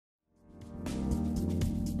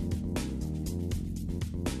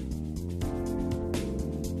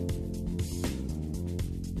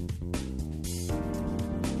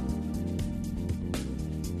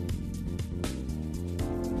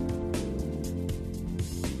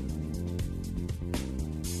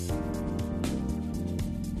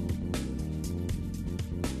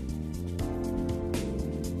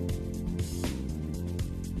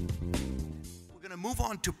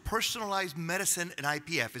on to personalized medicine and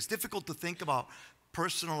IPF. It's difficult to think about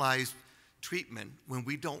personalized treatment when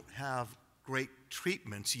we don't have great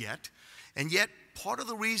treatments yet. And yet, part of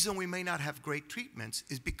the reason we may not have great treatments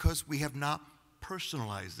is because we have not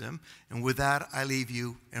personalized them. And with that, I leave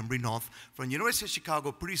you, Imre Noth, from the University of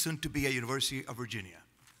Chicago, pretty soon to be at University of Virginia.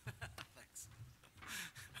 Thanks.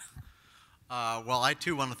 Well, I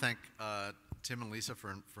too want to thank Tim and Lisa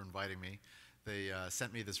for inviting me. They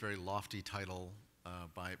sent me this very lofty title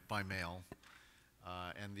by mail.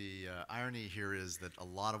 And the irony here is that a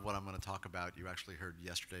lot of what I'm going to talk about you actually heard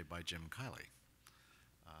yesterday by Jim Kiley.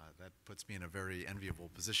 That puts me in a very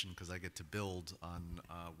enviable position because I get to build on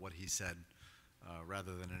what he said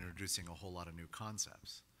rather than introducing a whole lot of new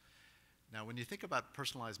concepts. Now, when you think about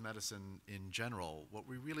personalized medicine in general, what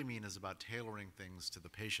we really mean is about tailoring things to the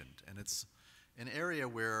patient. And it's an area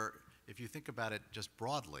where, if you think about it just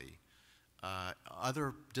broadly,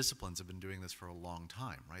 other disciplines have been doing this for a long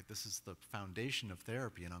time, right? This is the foundation of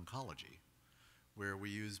therapy in oncology, where we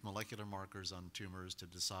use molecular markers on tumors to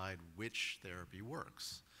decide which therapy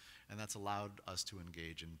works. And that's allowed us to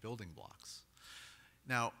engage in building blocks.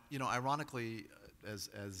 Now, you know, ironically, as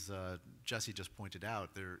Jesse just pointed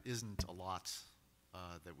out, there isn't a lot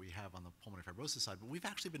that we have on the pulmonary fibrosis side, but we've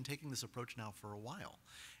actually been taking this approach now for a while.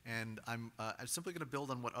 And I'm simply going to build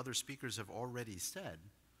on what other speakers have already said.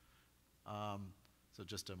 So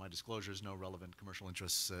just my disclosures, no relevant commercial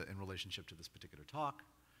interests in relationship to this particular talk.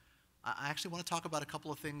 I actually want to talk about a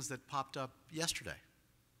couple of things that popped up yesterday.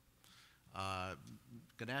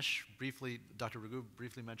 Ganesh briefly, Dr. Raghu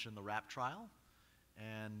briefly mentioned the RAP trial,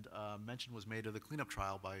 and mention was made of the cleanup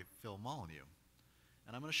trial by Phil Molyneux.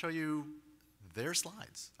 And I'm going to show you their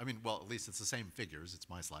slides. I mean, well, at least it's the same figures. It's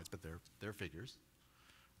my slides, but they're figures,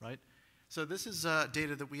 right? So this is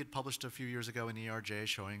data that we had published a few years ago in ERJ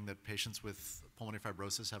showing that patients with pulmonary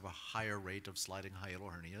fibrosis have a higher rate of sliding hiatal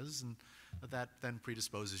hernias, and that then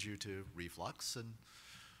predisposes you to reflux, and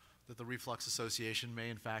that the reflux association may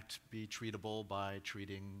in fact be treatable by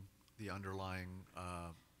treating the underlying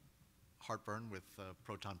heartburn with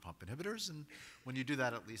proton pump inhibitors. And when you do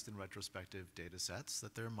that, at least in retrospective data sets,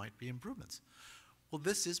 that there might be improvements. Well,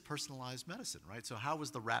 this is personalized medicine, right? So how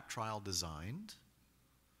was the RAP trial designed?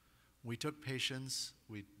 We took patients,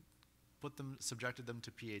 we subjected them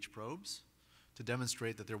to pH probes to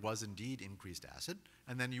demonstrate that there was indeed increased acid,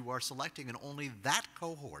 and then you are selecting in only that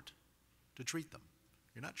cohort to treat them.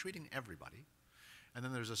 You're not treating everybody. And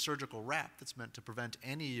then there's a surgical wrap that's meant to prevent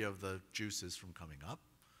any of the juices from coming up,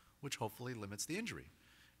 which hopefully limits the injury.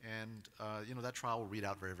 And you know, that trial will read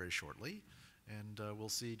out very, very shortly, and we'll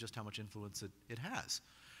see just how much influence it has.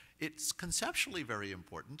 It's conceptually very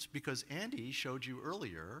important because Andy showed you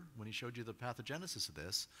earlier, when he showed you the pathogenesis of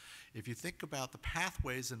this, if you think about the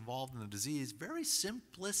pathways involved in the disease very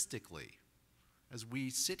simplistically, as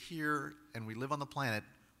we sit here and we live on the planet,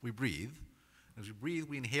 we breathe. As we breathe,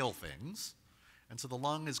 we inhale things. And so the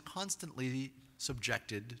lung is constantly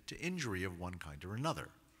subjected to injury of one kind or another.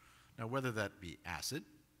 Now, whether that be acid,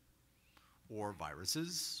 or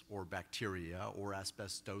viruses, or bacteria, or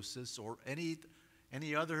asbestosis, or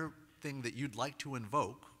any other thing that you'd like to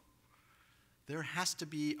invoke, there has to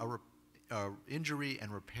be a injury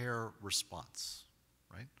and repair response,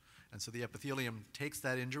 right? And so the epithelium takes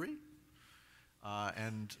that injury,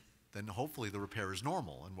 and then hopefully the repair is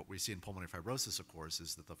normal. And what we see in pulmonary fibrosis, of course,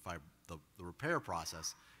 is that the repair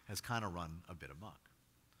process has kind of run a bit amok.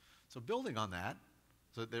 So building on that,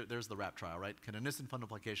 so there's the RAP trial, right? Can aniston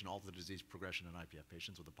fundoplication alter the disease progression in IPF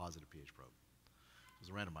patients with a positive pH probe? It was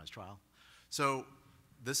a randomized trial. So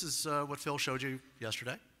this is what Phil showed you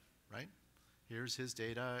yesterday, right? Here's his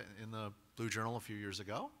data in the Blue Journal a few years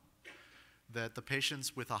ago, that the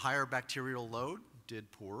patients with a higher bacterial load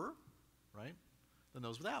did poorer, right, than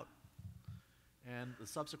those without. And the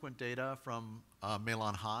subsequent data from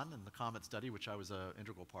Meilon Han and the COMET study, which I was an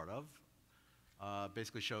integral part of,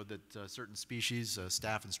 basically showed that certain species,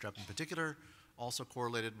 staph and strep in particular, also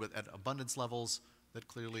correlated with at abundance levels that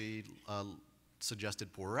clearly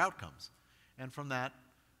suggested poorer outcomes. And from that,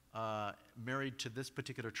 married to this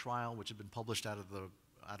particular trial, which had been published out of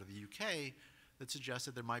the UK, that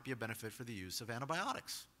suggested there might be a benefit for the use of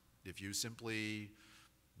antibiotics. If you simply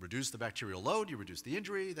reduce the bacterial load, you reduce the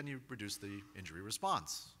injury, then you reduce the injury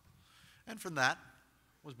response. And from that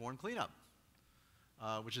was born Cleanup,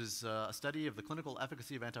 which is a study of the clinical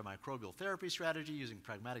efficacy of antimicrobial therapy strategy using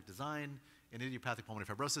pragmatic design in idiopathic pulmonary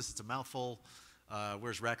fibrosis. It's a mouthful.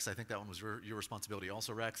 Where's Rex? I think that one was your responsibility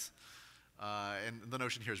also, Rex. And the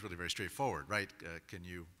notion here is really very straightforward, right?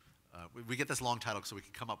 We get this long title so we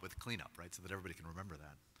can come up with Cleanup, right, so that everybody can remember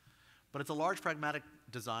that. But it's a large pragmatic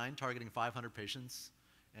design targeting 500 patients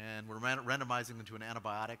And we're randomizing them to an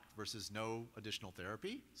antibiotic versus no additional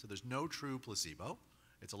therapy. So there's no true placebo.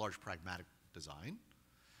 It's a large pragmatic design.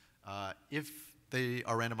 If they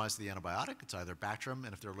are randomized to the antibiotic, it's either Bactrim,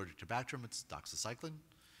 and if they're allergic to Bactrim, it's doxycycline,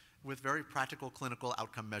 with very practical clinical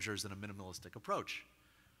outcome measures and a minimalistic approach.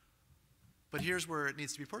 But here's where it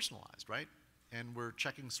needs to be personalized, right? And we're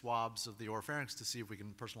checking swabs of the oropharynx to see if we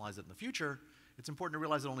can personalize it in the future. It's important to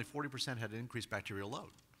realize that only 40% had an increased bacterial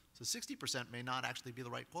load. So 60% may not actually be the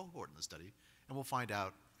right cohort in the study, and we'll find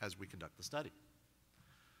out as we conduct the study.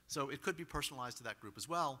 So it could be personalized to that group as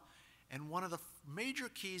well. And one of the major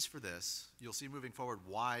keys for this, you'll see moving forward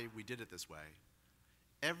why we did it this way,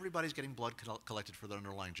 everybody's getting blood collected for their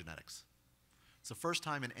underlying genetics. It's the first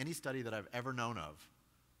time in any study that I've ever known of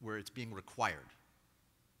where it's being required,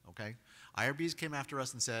 okay? IRBs came after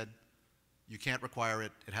us and said, you can't require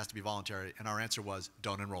it, it has to be voluntary, and our answer was,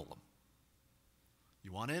 don't enroll them.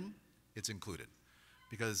 You want in? It's included.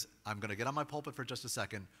 Because I'm going to get on my pulpit for just a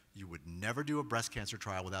second, you would never do a breast cancer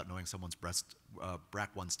trial without knowing someone's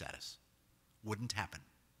BRCA1 status. Wouldn't happen,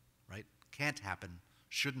 right? Can't happen,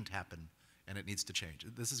 shouldn't happen, and it needs to change.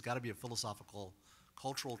 This has got to be a philosophical,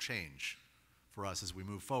 cultural change for us as we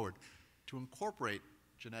move forward to incorporate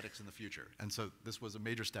genetics in the future. And so this was a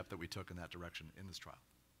major step that we took in that direction in this trial.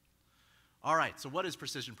 All right, so what is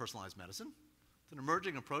precision personalized medicine? It's an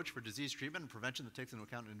emerging approach for disease treatment and prevention that takes into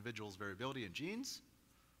account an individual's variability in genes,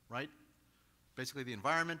 right? Basically the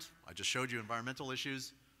environment, I just showed you environmental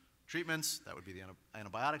issues, treatments, that would be the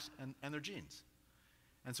antibiotics, and their genes.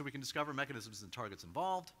 And so we can discover mechanisms and targets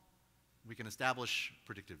involved. We can establish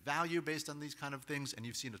predictive value based on these kind of things, and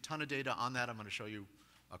you've seen a ton of data on that. I'm going to show you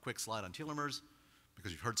a quick slide on telomeres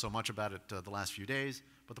because you've heard so much about it the last few days.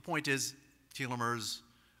 But the point is telomeres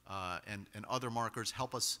and other markers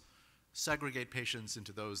help us segregate patients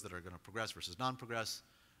into those that are going to progress versus non-progress.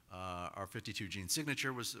 Our 52 gene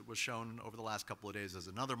signature was shown over the last couple of days as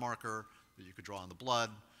another marker that you could draw on the blood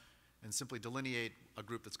and simply delineate a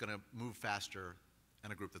group that's going to move faster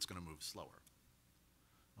and a group that's going to move slower.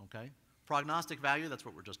 Okay? Prognostic value, that's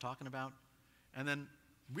what we're just talking about. And then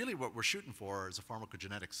really what we're shooting for is a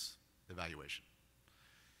pharmacogenetics evaluation.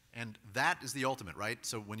 And that is the ultimate, right?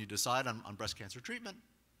 So when you decide on breast cancer treatment,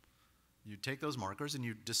 you take those markers and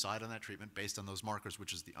you decide on that treatment based on those markers,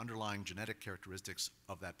 which is the underlying genetic characteristics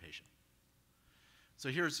of that patient. So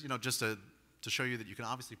here's, just to show you that you can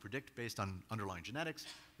obviously predict based on underlying genetics.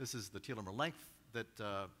 This is the telomere length that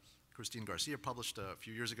Christine Garcia published a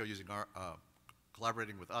few years ago using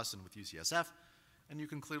collaborating with us and with UCSF. And you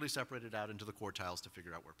can clearly separate it out into the quartiles to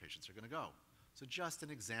figure out where patients are going to go. So just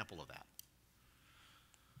an example of that.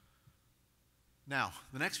 Now,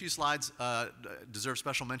 the next few slides deserve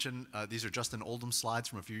special mention. These are Justin Oldham's slides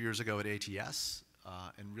from a few years ago at ATS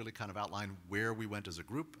and really kind of outline where we went as a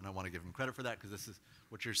group. And I want to give him credit for that because this is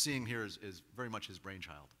what you're seeing here is very much his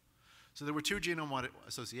brainchild. So there were two genome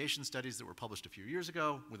association studies that were published a few years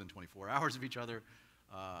ago within 24 hours of each other.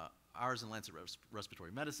 Ours in Lancet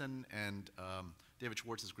Respiratory Medicine and David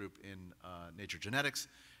Schwartz's group in Nature Genetics.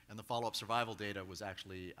 And the follow-up survival data was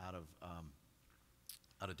actually out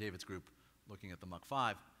of David's group looking at the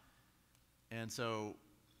MUC5. And so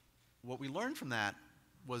what we learned from that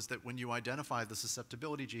was that when you identify the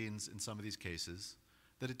susceptibility genes in some of these cases,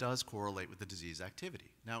 that it does correlate with the disease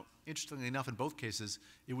activity. Now, interestingly enough, in both cases,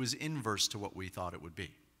 it was inverse to what we thought it would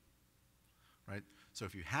be, right? So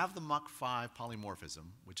if you have the MUC5 polymorphism,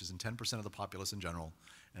 which is in 10% of the populace in general,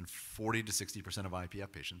 and 40 to 60% of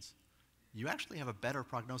IPF patients, you actually have a better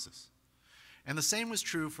prognosis. And the same was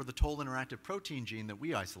true for the toll interactive protein gene that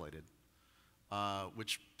we isolated,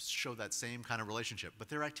 which show that same kind of relationship. But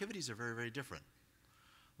their activities are very, very different.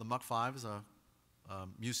 The MUC5 is a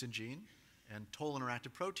mucin gene, and toll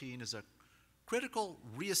interactive protein is a critical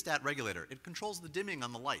rheostat regulator. It controls the dimming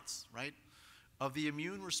on the lights, right, of the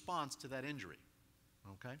immune response to that injury,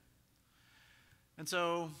 okay? And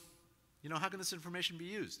so, how can this information be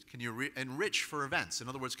used? Can you enrich for events? In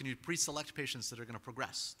other words, can you pre-select patients that are going to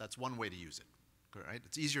progress? That's one way to use it, right?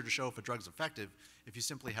 It's easier to show if a drug's effective if you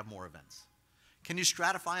simply have more events. Can you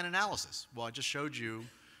stratify an analysis? Well, I just showed you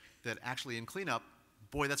that actually in cleanup,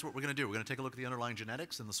 boy, that's what we're going to do. We're going to take a look at the underlying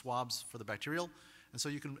genetics and the swabs for the bacterial. And so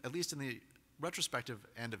you can, at least in the retrospective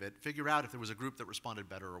end of it, figure out if there was a group that responded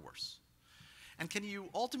better or worse. And can you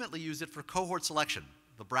ultimately use it for cohort selection,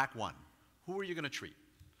 the BRCA1? Who are you going to treat?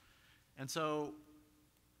 And so,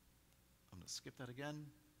 I'm going to skip that again.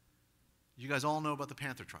 You guys all know about the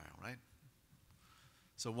Panther trial, right?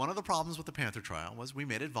 So one of the problems with the Panther trial was we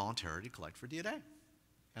made it voluntary to collect for DNA.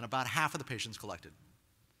 And about half of the patients collected.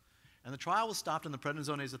 And the trial was stopped in the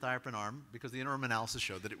prednisone azathioprine arm because the interim analysis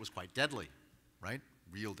showed that it was quite deadly, right?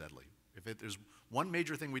 Real deadly. If there's one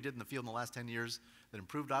major thing we did in the field in the last 10 years that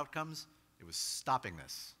improved outcomes, it was stopping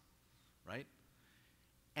this, right?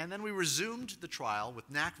 And then we resumed the trial with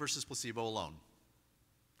NAC versus placebo alone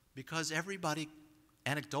because everybody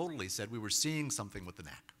anecdotally said we were seeing something with the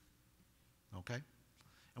NAC, okay?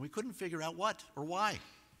 And we couldn't figure out what or why.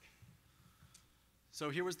 So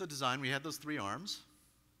here was the design. We had those 3 arms,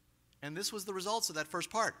 and this was the results of that first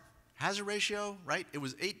part. Hazard ratio, right? It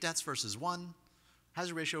was 8 deaths versus 1.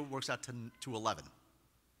 Hazard ratio works out to 11.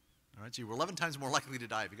 All right, so you were 11 times more likely to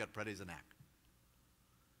die if you got prednisone and NAC.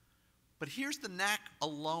 But here's the NAC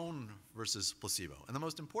alone versus placebo. And the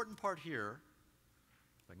most important part here,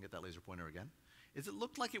 if I can get that laser pointer again, is it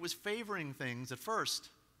looked like it was favoring things at first,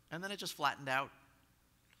 and then it just flattened out.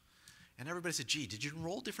 And everybody said, gee, did you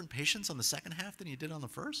enroll different patients on the second half than you did on the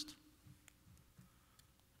first?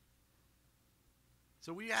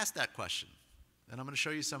 So we asked that question, and I'm going to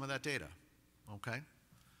show you some of that data, okay?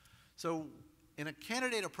 So in a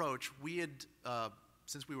candidate approach, we had,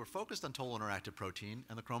 since we were focused on total interactive protein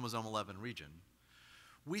and the chromosome 11 region,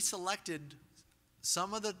 we selected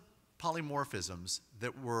some of the polymorphisms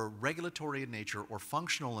that were regulatory in nature or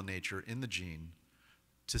functional in nature in the gene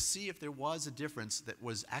to see if there was a difference that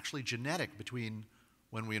was actually genetic between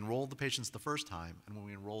when we enrolled the patients the first time and when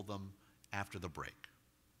we enrolled them after the break,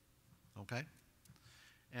 okay?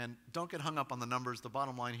 And don't get hung up on the numbers. The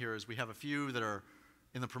bottom line here is we have a few that are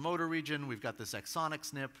in the promoter region. We've got this exonic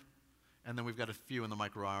SNP, and then we've got a few in the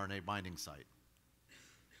microRNA binding site.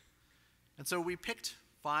 And so we picked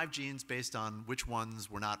 5 genes based on which ones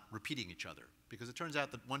were not repeating each other, because it turns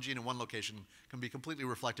out that one gene in one location can be completely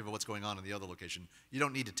reflective of what's going on in the other location. You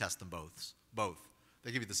don't need to test them both.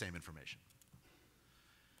 They give you the same information.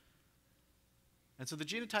 And so the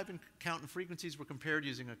genotype and count and frequencies were compared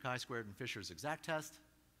using a chi-squared and Fisher's exact test.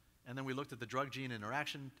 And then we looked at the drug-gene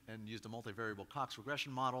interaction and used a multivariable Cox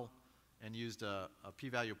regression model and used a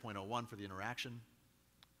p-value of 0.01 for the interaction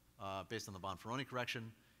based on the Bonferroni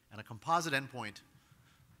correction, and a composite endpoint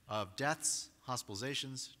of deaths,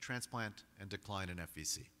 hospitalizations, transplant, and decline in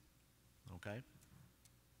FVC, okay?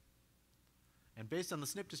 And based on the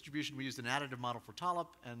SNP distribution, we used an additive model for TOLIP,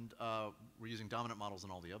 and we're using dominant models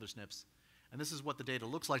in all the other SNPs. And this is what the data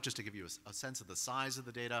looks like, just to give you a sense of the size of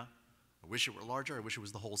the data. I wish it were larger. I wish it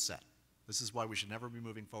was the whole set. This is why we should never be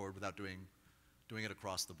moving forward without doing it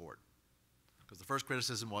across the board. Because the first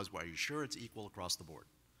criticism was, well, are you sure it's equal across the board?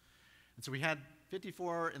 And so we had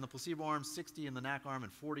 54 in the placebo arm, 60 in the NAC arm,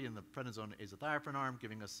 and 40 in the prednisone azathioprine arm,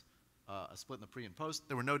 giving us a split in the pre and post.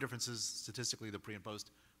 There were no differences statistically, the pre and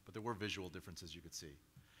post, but there were visual differences you could see.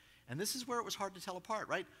 And this is where it was hard to tell apart,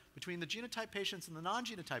 right? Between the genotype patients and the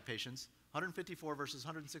non-genotype patients, 154 versus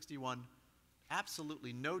 161,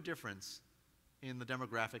 absolutely no difference in the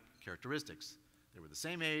demographic characteristics. They were the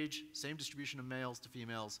same age, same distribution of males to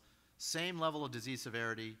females, same level of disease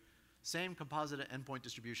severity, same composite endpoint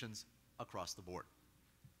distributions across the board.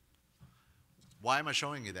 Why am I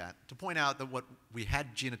showing you that? To point out that what we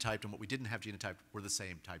had genotyped and what we didn't have genotyped were the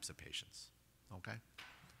same types of patients, okay?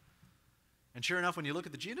 And sure enough, when you look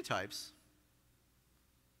at the genotypes,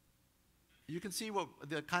 you can see what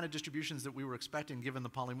the kind of distributions that we were expecting given the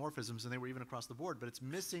polymorphisms, and they were even across the board, but it's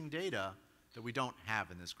missing data that we don't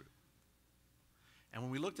have in this group. And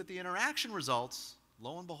when we looked at the interaction results,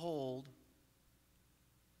 lo and behold,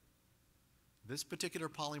 this particular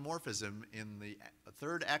polymorphism in the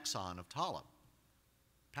third exon of TOLIP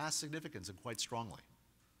passed significance and quite strongly,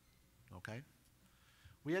 okay?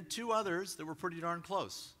 We had 2 others that were pretty darn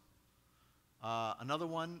close. Another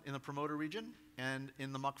one in the promoter region and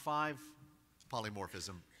in the MUC5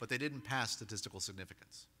 polymorphism, but they didn't pass statistical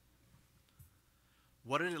significance.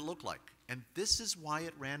 What did it look like? And this is why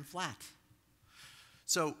it ran flat.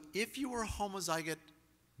 So if you were homozygote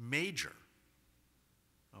major,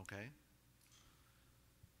 okay,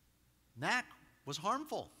 NAC was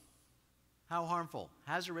harmful. How harmful?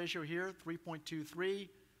 Hazard ratio here, 3.23,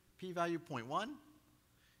 p-value 0.1.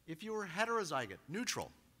 If you were heterozygote,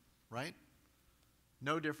 neutral, right?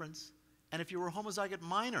 No difference. And if you were homozygote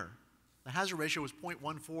minor, the hazard ratio was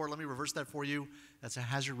 0.14. Let me reverse that for you. That's a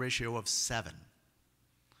hazard ratio of 7.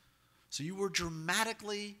 So you were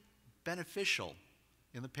dramatically beneficial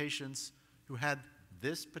in the patients who had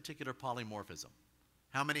this particular polymorphism.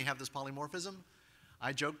 How many have this polymorphism?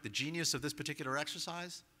 I joke the genius of this particular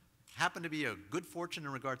exercise happened to be a good fortune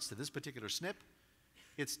in regards to this particular SNP.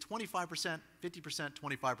 It's 25%, 50%,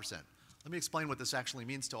 25%. Let me explain what this actually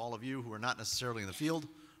means to all of you who are not necessarily in the field.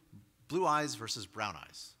 Blue eyes versus brown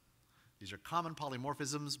eyes. These are common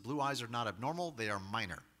polymorphisms. Blue eyes are not abnormal, they are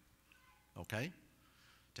minor, okay?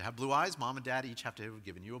 To have blue eyes, mom and dad each have to have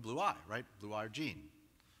given you a blue eye, right? Blue eye gene.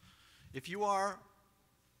 If you are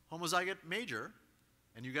homozygote major,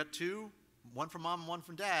 and you got two, one from mom and one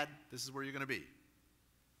from dad, this is where you're going to be.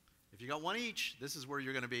 If you got one each, this is where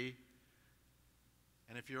you're going to be.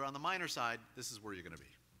 And if you're on the minor side, this is where you're going to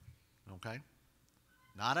be. Okay?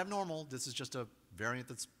 Not abnormal. This is just a variant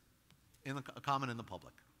that's common in the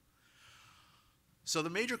public. So the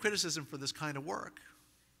major criticism for this kind of work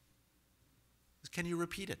is, can you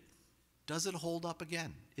repeat it? Does it hold up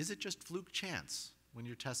again? Is it just fluke chance when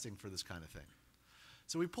you're testing for this kind of thing?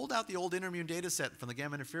 So we pulled out the old intermune data set from the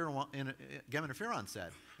gamma interferon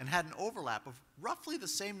set and had an overlap of roughly the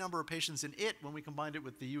same number of patients in it when we combined it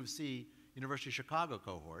with the U of C University of Chicago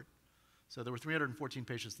cohort. So there were 314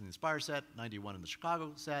 patients in the Inspire set, 91 in the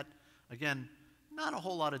Chicago set. Again, not a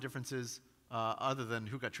whole lot of differences other than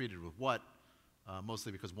who got treated with what,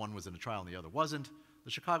 mostly because one was in a trial and the other wasn't.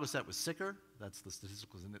 The Chicago set was sicker. That's the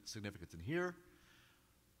statistical significance in here.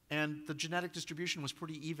 And the genetic distribution was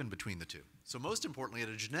pretty even between the two. So most importantly, at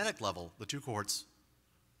a genetic level, the two cohorts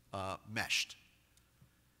meshed.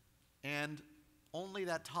 And only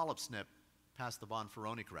that TOLIP SNP passed the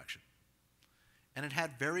Bonferroni correction. And it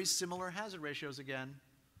had very similar hazard ratios again.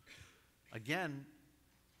 Again,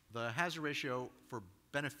 the hazard ratio for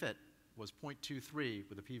benefit was 0.23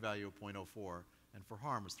 with a p-value of 0.04, and for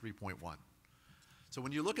harm was 3.1. So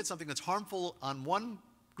when you look at something that's harmful on one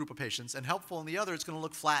group of patients and helpful in the other, it's going to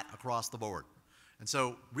look flat across the board. And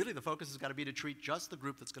so really the focus has got to be to treat just the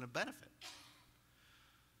group that's going to benefit.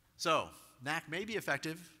 So NAC may be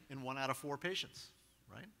effective in 1 out of 4 patients,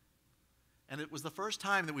 right? And it was the first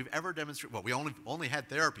time that we've ever demonstrated, well, we only had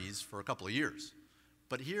therapies for a couple of years.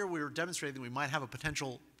 But here we were demonstrating that we might have a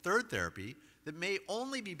potential third therapy that may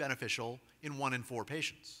only be beneficial in 1 in 4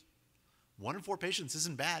 patients. 1 in 4 patients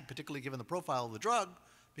isn't bad, particularly given the profile of the drug,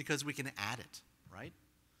 because we can add it, right?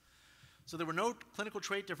 So there were no clinical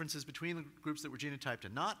trait differences between the groups that were genotyped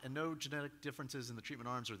and not, and no genetic differences in the treatment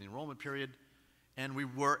arms or the enrollment period. And we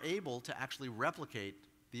were able to actually replicate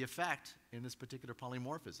the effect in this particular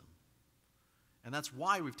polymorphism. And that's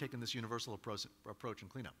why we've taken this universal approach in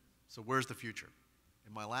cleanup. So where's the future?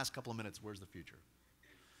 In my last couple of minutes, where's the future?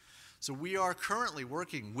 So we are currently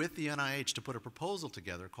working with the NIH to put a proposal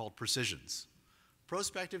together called Precisions,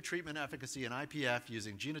 Prospective Treatment Efficacy in IPF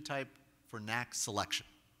Using Genotype for NAC Selection.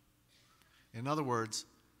 In other words,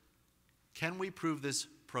 can we prove this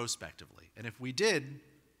prospectively? And if we did,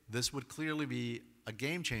 this would clearly be a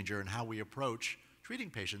game changer in how we approach treating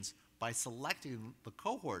patients by selecting the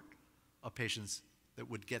cohort of patients that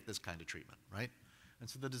would get this kind of treatment, right? And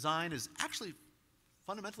so the design is actually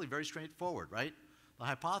fundamentally very straightforward, right? The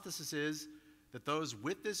hypothesis is that those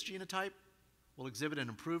with this genotype will exhibit an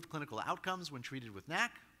improved clinical outcomes when treated with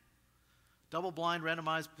NAC. Double-blind,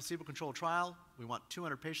 randomized, placebo-controlled trial. We want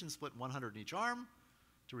 200 patients, split 100 in each arm,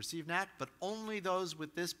 to receive NAC, but only those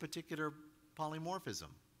with this particular polymorphism.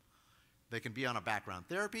 They can be on a background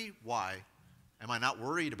therapy. Why? Am I not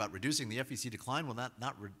worried about reducing the FVC decline? Will that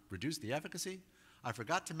not reduce the efficacy? I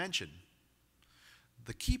forgot to mention,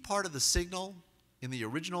 the key part of the signal in the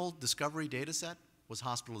original discovery data set was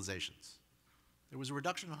hospitalizations. There was a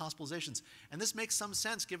reduction in hospitalizations. And this makes some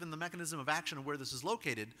sense given the mechanism of action of where this is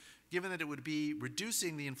located, given that it would be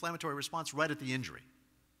reducing the inflammatory response right at the injury.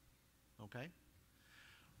 Okay?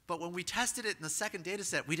 But when we tested it in the second data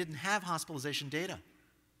set, we didn't have hospitalization data.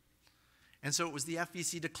 And so it was the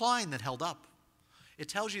FVC decline that held up. It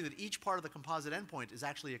tells you that each part of the composite endpoint is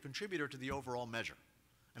actually a contributor to the overall measure.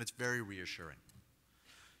 And it's very reassuring.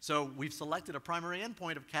 So we've selected a primary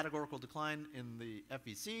endpoint of categorical decline in the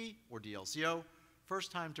FVC, or DLCO,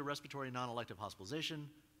 first time to respiratory non-elective hospitalization,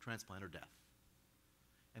 transplant, or death.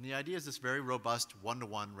 And the idea is this very robust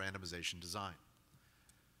one-to-one randomization design.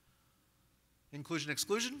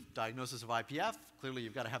 Inclusion-exclusion, diagnosis of IPF. Clearly,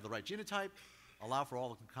 you've got to have the right genotype, allow for all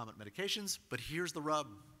the concomitant medications, but here's the rub.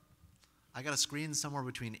 I got to screen somewhere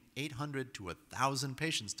between 800 to 1,000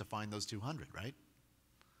 patients to find those 200, right?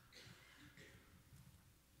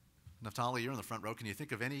 Naftali, you're in the front row. Can you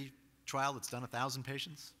think of any trial that's done 1,000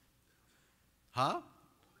 patients? Huh?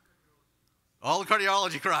 All the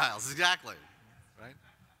cardiology trials, exactly, right?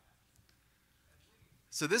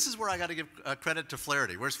 So this is where I got to give credit to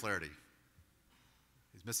Flaherty. Where's Flaherty?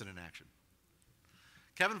 He's missing in action.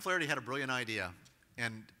 Kevin Flaherty had a brilliant idea,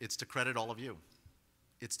 and it's to credit all of you.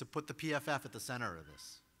 It's to put the PFF at the center of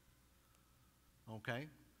this. Okay?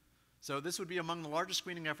 So this would be among the largest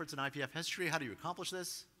screening efforts in IPF history. How do you accomplish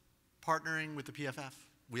this? Partnering with the PFF.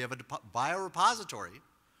 We have a biorepository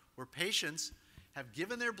where patients have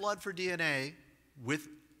given their blood for DNA with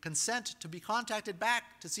consent to be contacted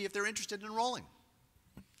back to see if they're interested in enrolling.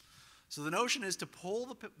 So the notion is to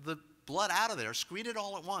pull the blood out of there, screen it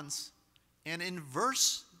all at once, and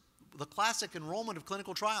inverse the classic enrollment of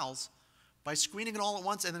clinical trials by screening it all at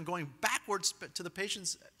once and then going backwards to the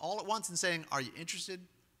patients all at once and saying, are you interested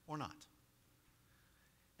or not?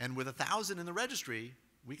 And with 1,000 in the registry,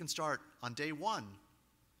 we can start on day one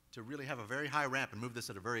to really have a very high ramp and move this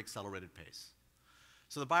at a very accelerated pace.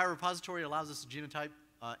 So the biorepository allows us to genotype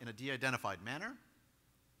in a de-identified manner.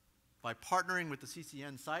 By partnering with the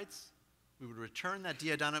CCN sites, we would return that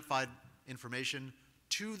de-identified information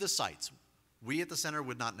to the sites. We at the center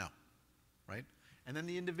would not know, right? And then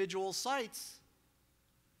the individual sites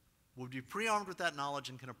would be pre-armed with that knowledge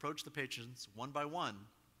and can approach the patients one by one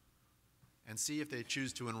and see if they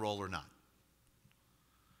choose to enroll or not.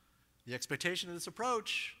 The expectation of this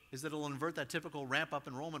approach is that it will invert that typical ramp-up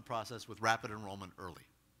enrollment process with rapid enrollment early.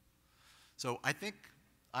 So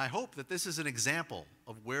I hope that this is an example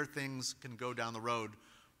of where things can go down the road.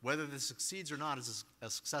 Whether this succeeds or not as a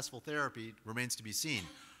successful therapy remains to be seen.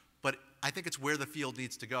 But I think it's where the field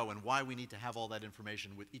needs to go and why we need to have all that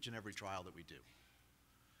information with each and every trial that we do.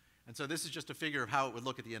 And so this is just a figure of how it would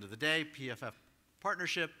look at the end of the day, PFF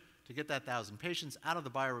partnership to get that 1,000 patients out of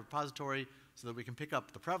the biorepository so that we can pick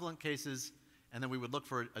up the prevalent cases, and then we would look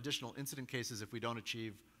for additional incident cases if we don't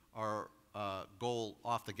achieve our goal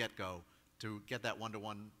off the get-go to get that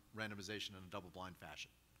one-to-one randomization in a double-blind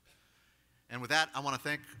fashion. And with that, I want to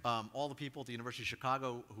thank all the people at the University of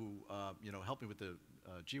Chicago who helped me with the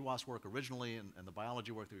GWAS work originally and the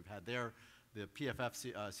biology work that we've had there, the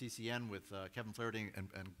PFF CCN with Kevin Flaherty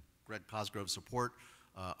and Greg Cosgrove's support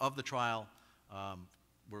of the trial.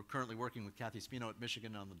 We're currently working with Kathy Spino at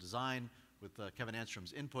Michigan on the design with Kevin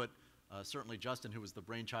Anstrom's input, certainly Justin, who was the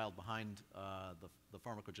brainchild behind the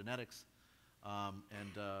pharmacogenetics,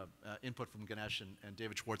 and input from Ganesh and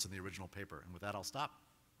David Schwartz in the original paper. And with that, I'll stop.